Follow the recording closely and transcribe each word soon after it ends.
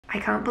I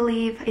can't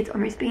believe it's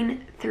almost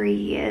been 3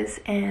 years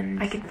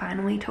and I can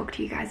finally talk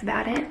to you guys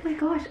about it. Oh my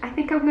gosh, I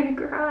think I'm gonna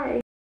cry.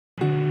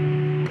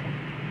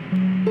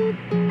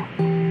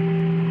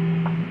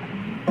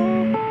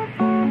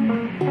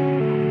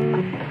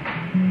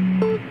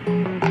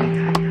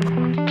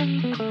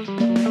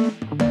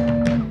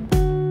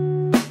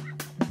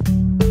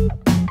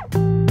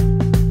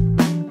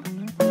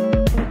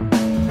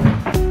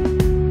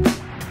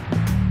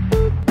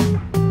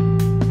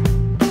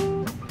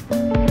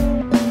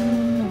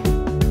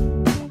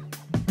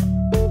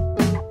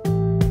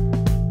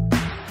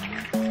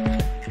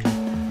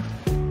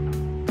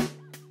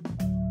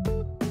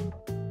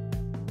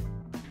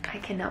 I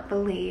cannot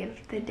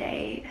believe the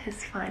day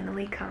has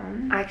finally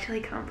come. I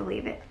actually can't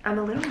believe it. I'm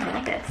a little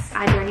nervous.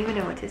 I don't even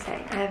know what to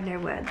say. I have no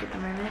words at the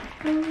moment.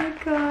 Oh my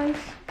gosh.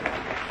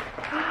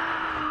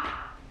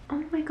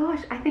 Oh my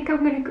gosh, I think I'm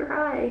gonna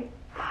cry.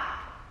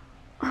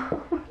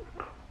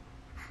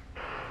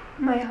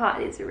 My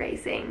heart is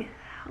racing.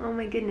 Oh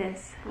my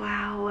goodness.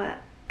 Wow.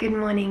 Good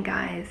morning,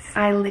 guys.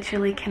 I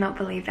literally cannot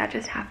believe that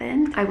just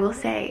happened. I will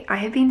say, I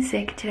have been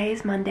sick. Today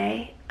is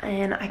Monday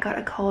and I got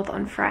a cold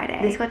on Friday.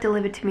 This got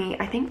delivered to me,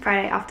 I think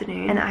Friday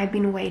afternoon, and I've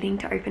been waiting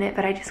to open it,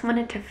 but I just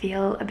wanted to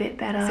feel a bit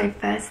better. So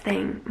first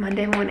thing,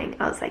 Monday morning,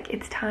 I was like,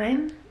 it's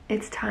time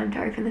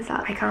to open this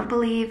up. I can't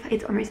believe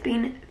it's almost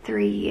been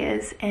 3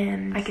 years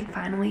and I can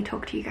finally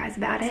talk to you guys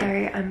about it. So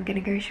I'm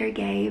gonna go show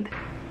Gabe.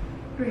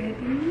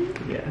 Ready?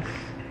 Yes.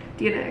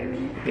 Do you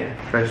know? Yeah.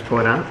 Should I just pull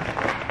it out?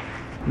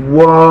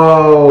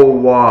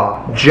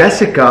 Whoa,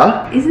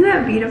 Jessica. Isn't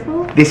that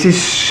beautiful? This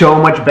is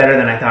so much better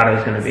than I thought it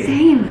was gonna be.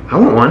 Same. I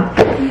want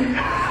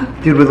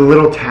one. Dude, with a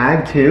little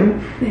tag too?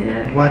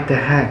 Yeah. What the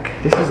heck?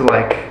 This is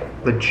like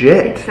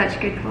legit. It's such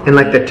good quality. And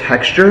like the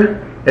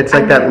texture, it's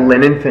like that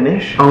linen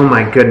finish. Oh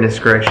my goodness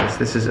gracious,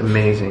 this is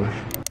amazing.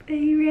 Are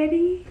you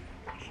ready?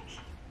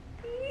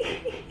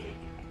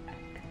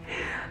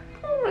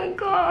 Oh my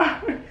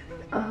god.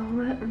 Oh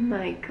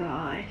my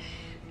gosh.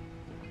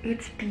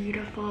 It's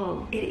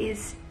beautiful. It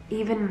is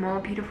even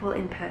more beautiful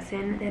in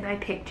person than I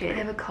pictured. I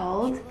have a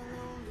cold,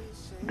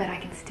 but I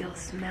can still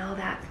smell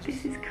that.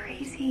 This is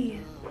crazy.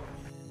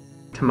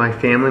 To my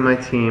family, my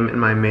team, and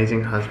my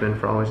amazing husband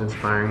for always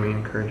inspiring me and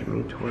encouraging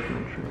me towards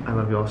my dream. I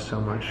love you all so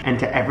much. And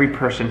to every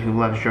person who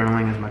loves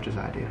journaling as much as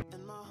I do.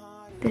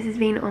 This has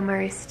been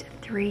almost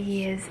 3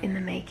 years in the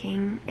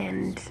making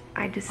and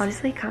I just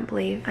honestly can't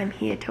believe I'm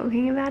here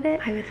talking about it.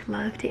 I would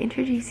love to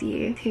introduce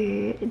you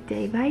to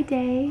Day by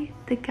Day,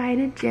 the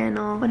guided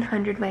journal,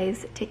 100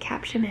 ways to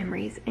capture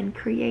memories and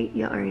create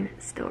your own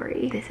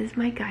story. This is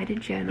my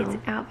guided journal.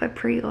 It's out for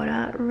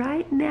pre-order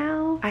right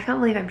now. I can't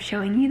believe I'm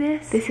showing you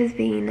this. This has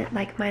been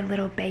like my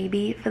little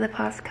baby for the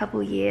past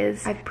couple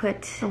years. I've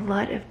put a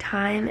lot of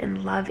time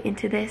and love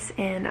into this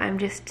and I'm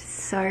just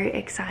so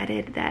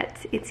excited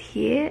that it's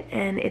here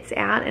and it's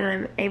out and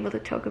I'm able to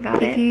talk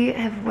about it. If you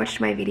have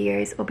watched my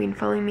videos or been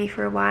following me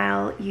for a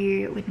while,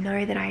 you would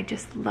know that I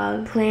just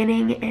love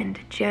planning and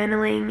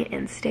journaling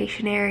and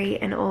stationery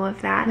and all of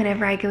that.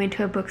 Whenever I go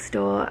into a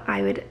bookstore,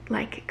 I would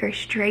like go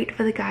straight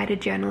for the guided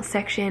journal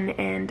section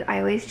and I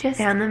always just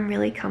found them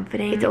really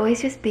comforting. It's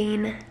always just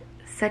been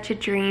such a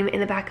dream in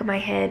the back of my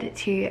head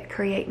to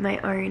create my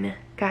own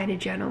guided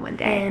journal one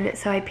day. And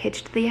so I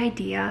pitched the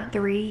idea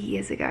 3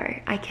 years ago.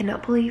 I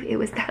cannot believe it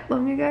was that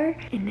long ago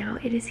and now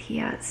it is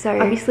here. So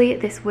obviously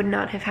this would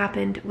not have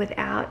happened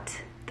without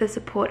the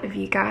support of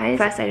you guys.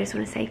 First, I just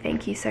want to say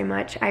thank you so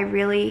much. I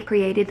really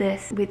created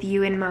this with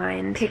you in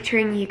mind,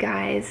 picturing you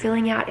guys,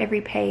 filling out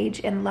every page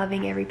and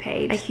loving every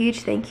page. A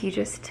huge thank you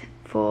just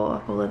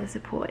for all of the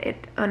support.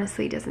 It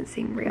honestly doesn't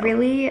seem real.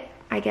 Really,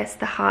 I guess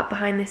the heart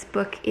behind this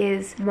book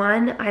is,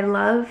 one, I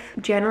love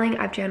journaling.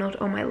 I've journaled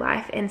all my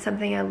life and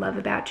something I love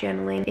about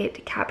journaling,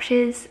 it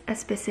captures a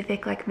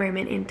specific like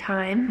moment in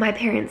time. My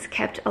parents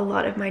kept a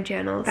lot of my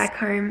journals. Back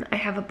home, I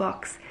have a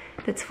box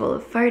that's full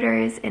of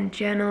photos and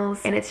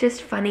journals and it's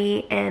just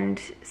funny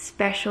and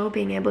special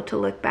being able to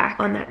look back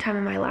on that time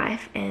of my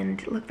life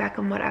and look back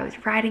on what I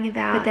was writing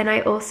about. But then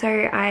I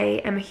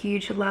am a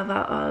huge lover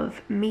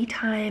of me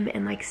time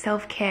and like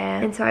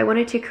self-care, and so I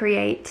wanted to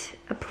create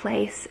a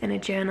place and a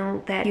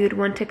journal that you would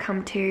want to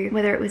come to,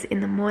 whether it was in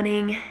the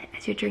morning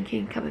as you're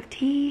drinking a cup of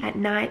tea, at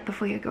night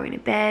before you're going to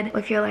bed, or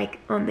if you're like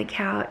on the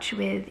couch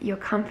with your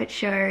comfort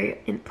show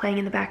and playing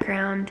in the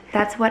background.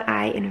 That's what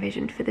I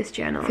envisioned for this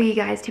journal, for you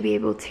guys to be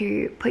able to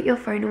put your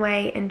phone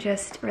away and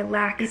just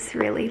relax. It's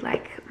really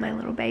like my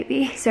little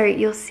baby. So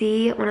you'll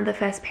see one of the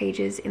first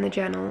pages in the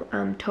journal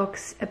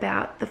talks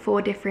about the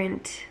 4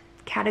 different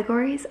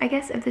categories, I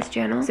guess, of this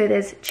journal. So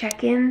there's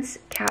check-ins,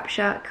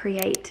 capture,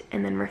 create,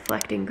 and then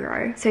reflect and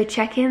grow. So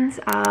check-ins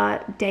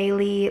are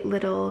daily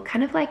little,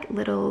 kind of like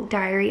little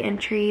diary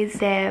entries.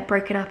 They're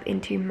broken up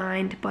into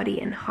mind,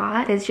 body, and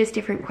heart. There's just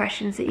different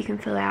questions that you can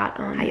fill out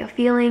on how you're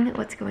feeling,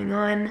 what's going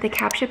on. The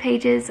capture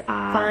pages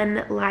are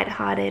fun,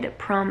 light-hearted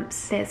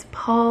prompts. There's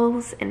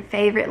polls and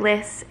favorite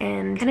lists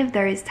and kind of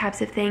those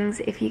types of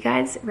things. If you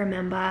guys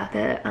remember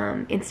the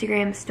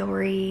Instagram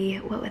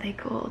story, what were they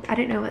called? I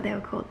don't know what they were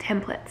called,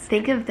 templates.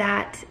 Think of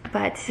that,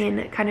 but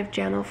in kind of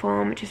journal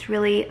form, just really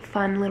really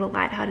fun little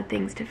lighthearted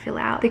things to fill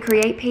out. The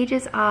create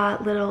pages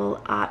are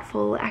little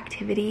artful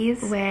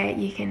activities where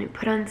you can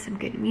put on some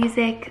good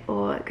music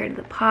or go to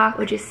the park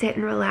or just sit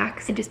and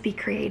relax and just be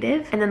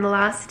creative. And then the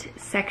last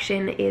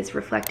section is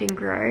reflect and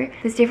grow.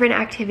 There's different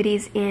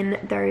activities in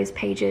those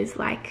pages,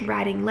 like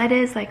writing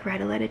letters, like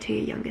write a letter to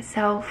your younger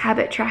self,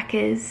 habit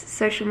trackers,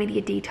 social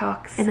media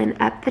detox. And then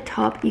at the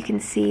top you can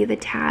see the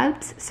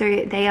tabs, so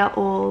they are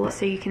all,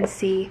 so you can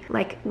see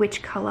like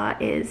which color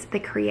is the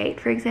create,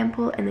 for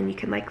example, and then you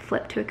can like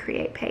flip to a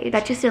create page.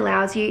 That just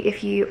allows you,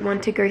 if you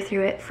want to go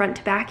through it front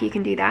to back, you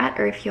can do that,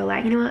 or if you're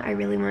like, you know what, I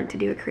really want to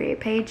do a create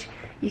page,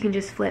 you can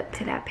just flip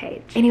to that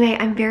page. Anyway,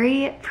 I'm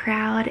very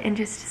proud and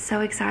just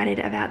so excited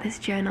about this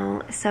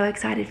journal. So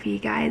excited for you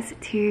guys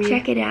to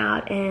check it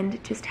out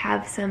and just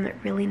have some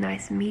really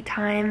nice me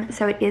time.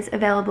 So it is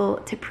available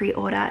to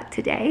pre-order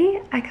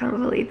today. I can't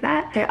believe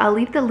that. So I'll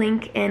leave the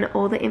link and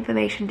all the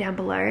information down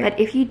below. But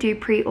if you do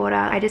pre-order,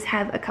 I just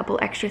have a couple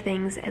extra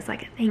things as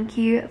like a thank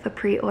you for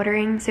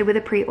pre-ordering. So with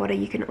a pre-order,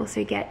 you can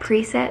also get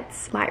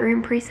presets,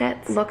 Lightroom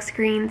presets, lock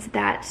screens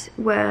that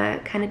were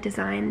kind of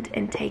designed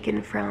and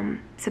taken from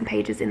some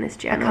pages in this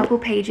journal. A couple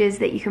pages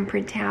that you can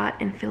print out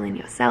and fill in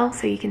yourself,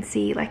 so you can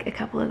see like a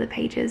couple of the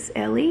pages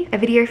early. A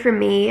video from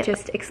me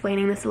just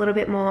explaining this a little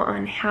bit more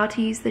on how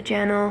to use the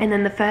journal. And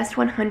then the first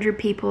 100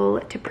 people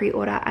to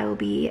pre-order, I will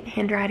be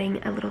handwriting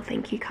a little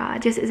thank you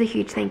card, just as a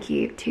huge thank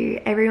you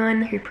to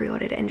everyone who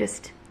pre-ordered and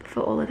just for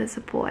all of the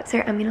support.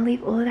 So I'm gonna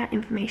leave all of that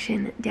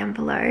information down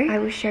below. I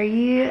will show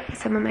you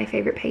some of my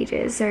favorite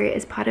pages. So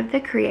as part of the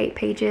create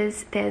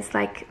pages, there's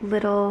like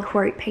little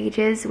quote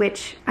pages,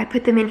 which I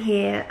put them in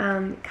here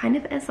kind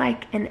of as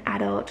like an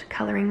adult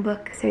coloring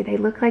book. So they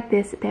look like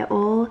this. They're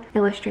all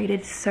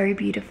illustrated so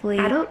beautifully.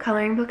 Adult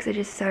coloring books are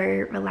just so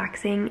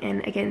relaxing,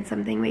 and again,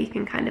 something where you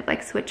can kind of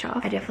like switch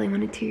off. I definitely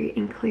wanted to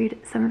include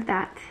some of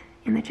that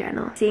in the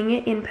journal. Seeing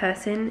it in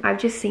person, I've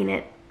just seen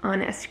it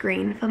on a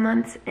screen for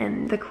months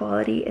and the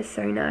quality is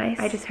so nice.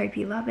 I just hope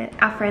you love it.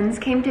 Our friends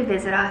came to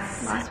visit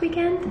us last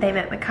weekend. They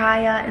met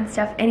Micaiah and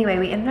stuff. Anyway,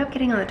 we ended up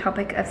getting on the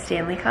topic of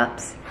Stanley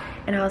Cups,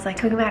 and I was like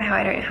talking about how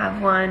I don't have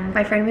one.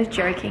 My friend was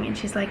joking and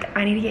she's like,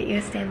 I need to get you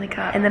a Stanley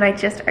Cup. And then I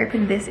just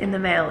opened this in the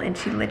mail and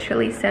she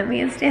literally sent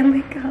me a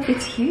Stanley Cup.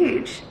 It's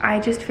huge.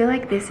 I just feel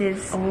like this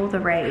is all the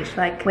rage.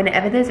 Like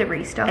whenever there's a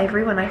restock,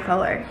 everyone I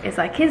follow is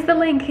like, here's the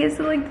link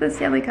to the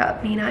Stanley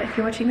Cup. Nina, if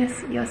you're watching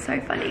this, you're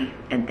so funny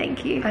and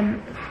thank you.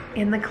 I'm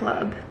in the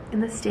club, in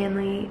the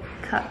Stanley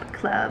Cup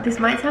club. This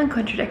might sound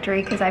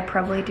contradictory because I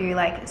probably do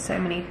like so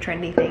many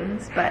trendy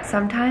things, but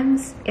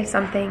sometimes if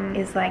something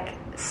is like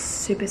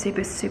super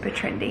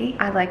trendy,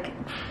 I like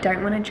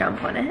don't want to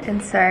jump on it.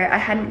 And so I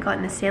hadn't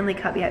gotten a Stanley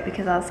Cup yet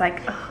because I was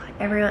like, oh,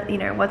 everyone, you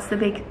know, what's the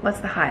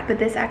hype? But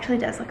this actually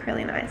does look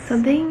really nice.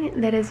 Something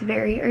that is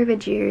very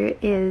overdue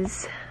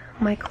is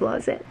my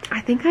closet. I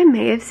think I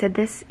may have said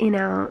this in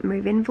our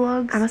move-in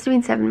vlogs. I must have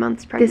been 7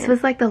 months pregnant. This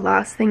was like the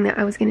last thing that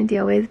I was going to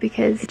deal with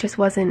because it just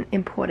wasn't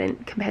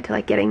important compared to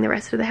like getting the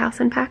rest of the house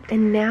unpacked.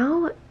 And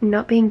now,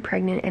 not being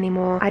pregnant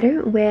anymore, I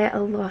don't wear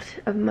a lot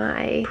of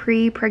my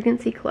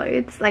pre-pregnancy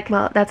clothes. Like,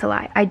 well, that's a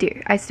lie. I do.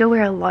 I still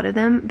wear a lot of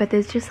them, but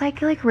there's just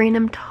like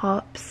random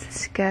tops,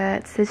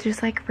 skirts. There's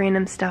just like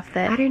random stuff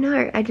that I don't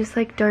know. I just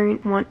like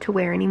don't want to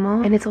wear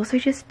anymore. And it's also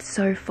just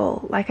so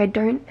full. Like I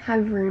don't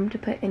have room to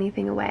put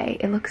anything away.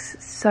 It looks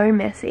so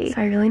messy.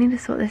 So I really need to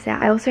sort this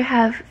out. I also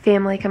have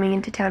family coming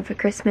into town for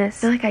Christmas.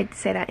 I feel like I'd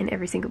say that in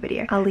every single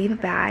video. I'll leave a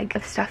bag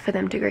of stuff for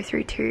them to go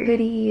through too.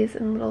 Hoodies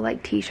and little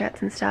like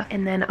t-shirts and stuff.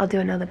 And then I'll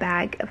do another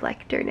bag of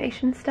like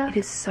donation stuff. It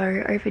is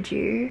so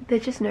overdue.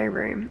 There's just no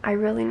room. I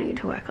really need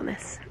to work on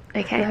this.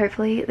 Okay, so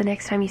hopefully the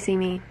next time you see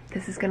me,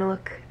 this is gonna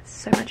look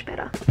so much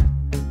better.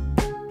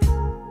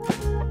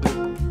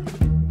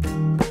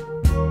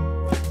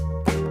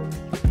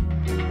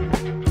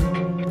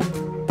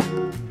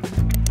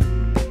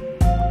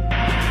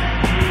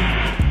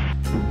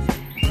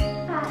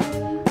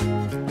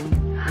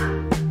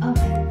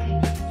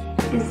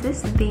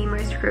 The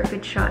most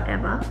crooked shot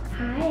ever.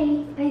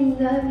 Hi, I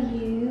love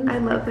you. I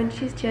love when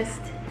she's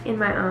just in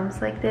my arms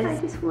like this.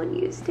 I just want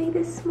you to stay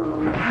this small.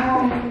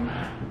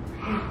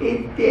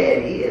 It's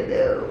Daddy,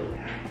 hello.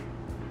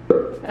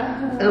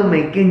 Oh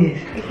my goodness.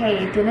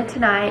 Okay, dinner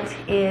tonight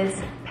is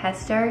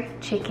pesto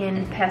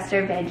chicken,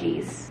 pesto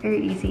veggies.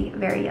 Very easy,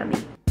 very yummy.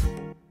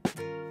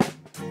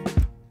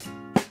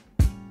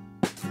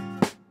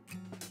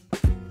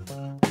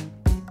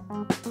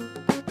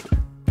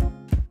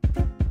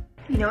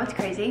 You know what's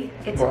crazy?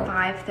 It's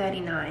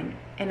 5:39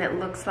 and it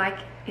looks like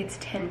it's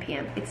 10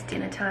 p.m. It's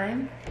dinner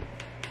time.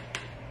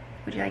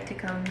 Would you like to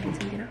come get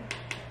some dinner?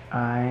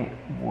 I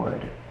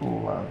would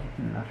love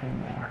nothing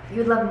more.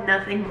 You'd love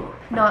nothing more.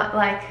 Not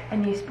like a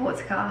new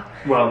sports car.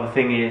 Well, the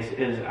thing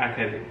is I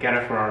could get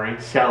a Ferrari,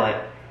 sell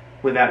it,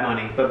 with that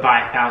money, but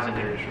buy 1,000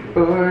 dinners from me.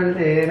 Poor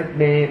little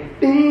baby.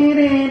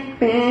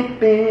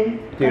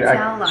 Dude, that's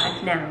our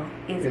life now,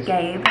 is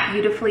Gabe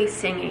beautifully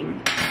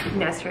singing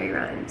nursery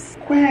rhymes.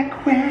 Quack,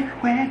 quack,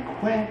 quack,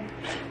 quack.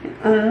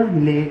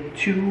 Only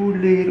 2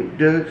 little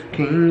ducks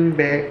came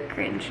back.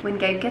 Cringe. When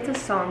Gabe gets a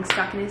song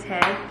stuck in his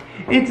head.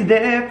 It's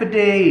there for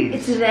days.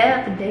 It's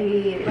there for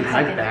days. My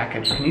back,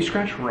 can you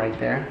scratch right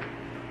there?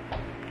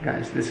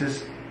 Guys, this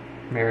is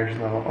marriage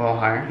level a little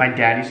higher. My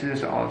dad used to do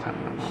this all the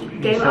time with my mom.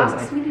 Gabe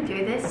asks me to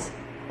do this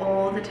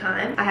all the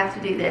time. I have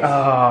to do this.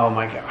 Oh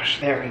my gosh,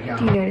 there we go.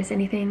 Do you notice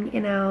anything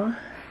in our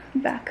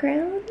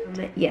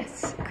background?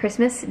 Yes,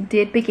 Christmas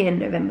did begin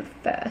November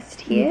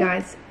 1st here. You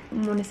guys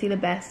want to see the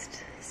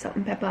best salt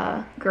and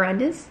pepper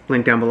grinders?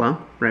 Link down below,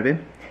 right babe?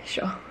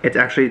 Sure. It's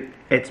actually,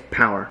 it's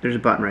power. There's a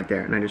button right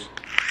there and I just...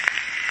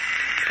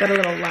 Got a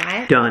little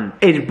light. Done.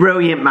 It's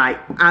brilliant, mate.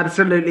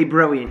 Absolutely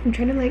brilliant. I'm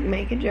trying to like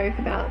make a joke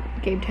about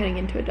Gabe turning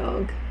into a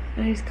dog.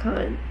 And I just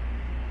can't.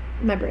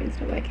 My brain's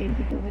not working.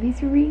 What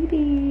he's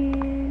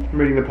reading. I'm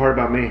reading the part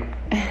about me.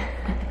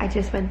 I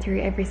just went through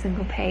every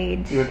single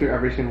page. You went through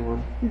every single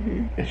one?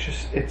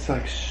 Mm-hmm. It's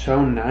like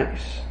so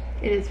nice.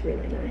 It is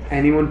really nice.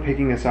 Anyone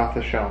picking this off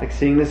the shelf, like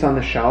seeing this on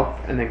the shelf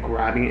and then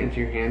grabbing it into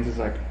your hands is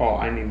like, oh,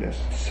 I need this.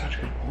 It's such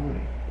good quality.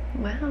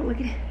 Wow,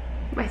 look at it.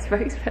 My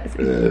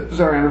spokesperson.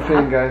 Sorry, I'm a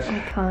fan, guys. I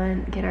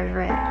can't get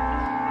over it.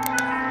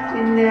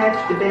 And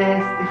that's the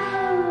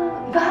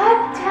best.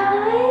 Bath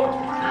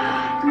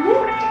time!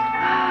 Look!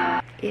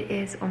 It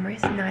is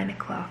almost 9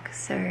 o'clock,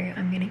 so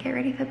I'm gonna get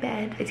ready for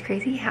bed. It's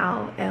crazy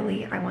how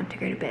early I want to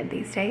go to bed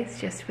these days,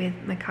 just with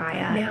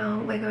Micaiah.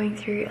 Now we're going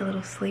through a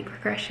little sleep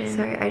regression,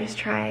 so I just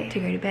try to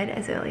go to bed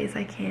as early as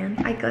I can.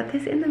 I got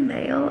this in the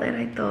mail and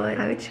I thought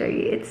I would show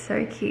you. It's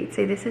so cute.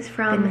 So this is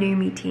from the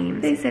Noomi team.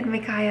 They said,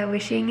 Micaiah,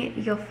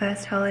 wishing your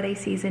first holiday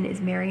season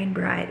is merry and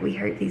bright. We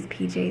hope these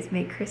PJs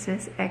make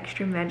Christmas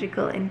extra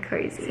magical and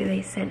cozy. So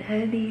they sent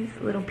her these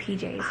little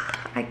PJs.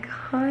 I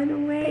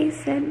can't wait. They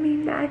sent me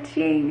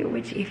matching,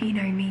 which if you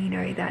know me, you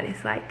know that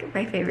is like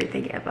my favorite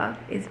thing ever,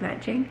 is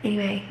matching.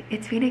 Anyway,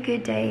 it's been a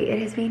good day. It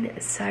has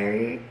been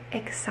so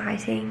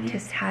exciting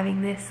just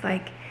having this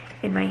like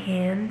in my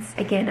hands.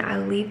 Again,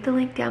 I'll leave the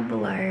link down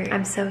below.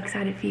 I'm so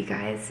excited for you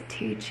guys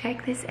to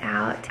check this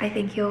out. I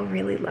think you'll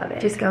really love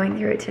it. Just going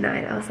through it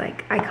tonight, I was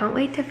like, I can't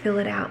wait to fill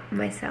it out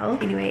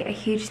myself. Anyway, a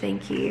huge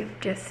thank you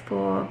just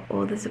for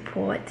all the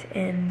support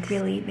and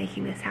really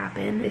making this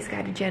happen. This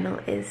guided journal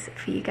is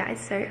for you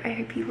guys, so I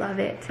hope you love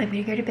it. I'm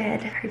gonna go to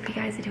bed. I hope you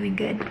guys are doing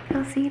good.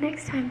 I'll see you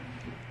next time.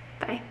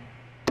 Bye.